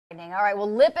exciting. All right,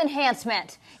 well, lip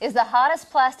enhancement is the hottest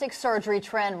plastic surgery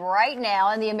trend right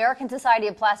now, and the American Society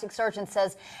of Plastic Surgeons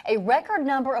says a record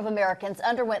number of Americans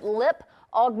underwent lip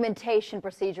augmentation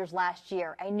procedures last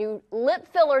year. A new lip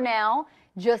filler now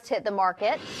just hit the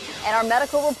market, and our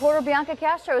medical reporter Bianca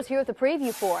Castro is here with a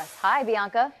preview for us. Hi,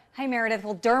 Bianca. Hi, Meredith.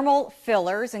 Well, dermal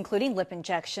fillers, including lip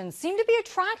injections, seem to be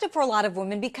attractive for a lot of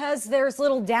women because there's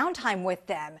little downtime with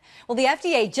them. Well, the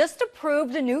FDA just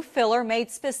approved a new filler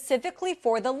made specifically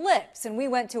for the lips, and we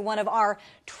went to one of our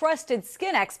trusted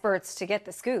skin experts to get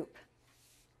the scoop.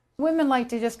 Women like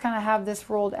to just kind of have this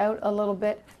rolled out a little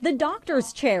bit. The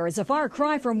doctor's chair is a far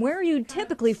cry from where you'd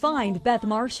typically find Beth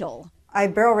Marshall. I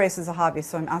barrel race as a hobby,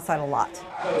 so I'm outside a lot.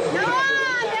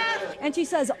 And she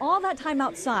says all that time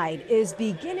outside is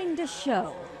beginning to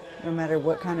show. No matter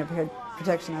what kind of head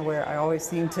protection I wear, I always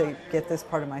seem to get this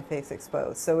part of my face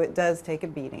exposed. So it does take a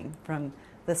beating from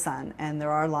the sun, and there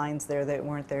are lines there that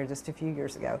weren't there just a few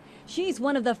years ago. She's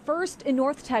one of the first in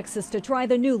North Texas to try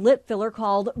the new lip filler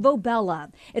called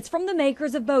Volbella. It's from the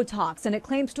makers of Botox, and it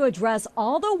claims to address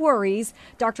all the worries.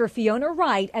 Dr. Fiona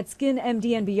Wright at Skin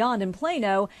MD and Beyond in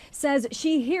Plano says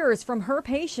she hears from her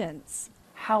patients.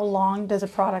 How long does a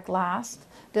product last?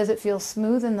 Does it feel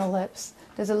smooth in the lips?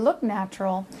 Does it look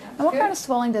natural? And what kind of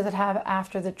swelling does it have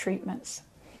after the treatments?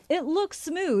 It looks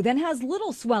smooth and has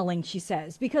little swelling, she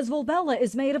says, because Volbella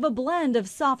is made of a blend of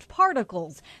soft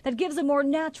particles that gives a more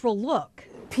natural look.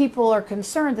 People are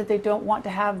concerned that they don't want to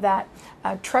have that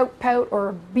trout pout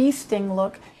or bee sting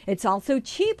look. It's also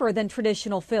cheaper than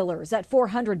traditional fillers at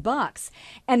 $400.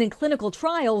 And in clinical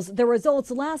trials, the results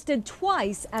lasted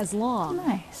twice as long.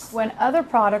 Nice. When other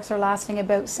products are lasting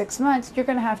about 6 months, you're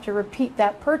going to have to repeat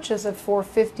that purchase of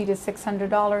 $450 to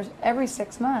 $600 every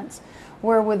 6 months.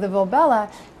 Where with the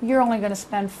Volbella, you're only going to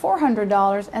spend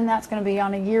 $400, and that's going to be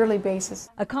on a yearly basis.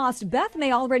 A cost Beth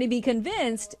may already be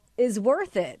convinced is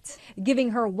worth it,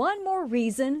 giving her one more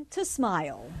reason to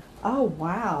smile. Oh,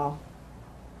 wow.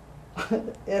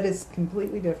 It is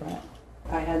completely different.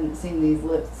 I hadn't seen these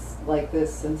lips like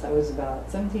this since I was about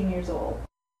 17 years old.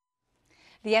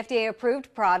 The FDA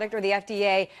approved product, or the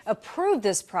FDA approved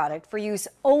this product for use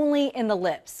only in the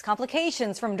lips.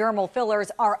 Complications from dermal fillers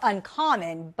are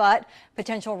uncommon, but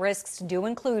potential risks do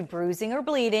include bruising or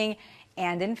bleeding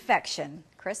and infection.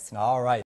 Chris? All right.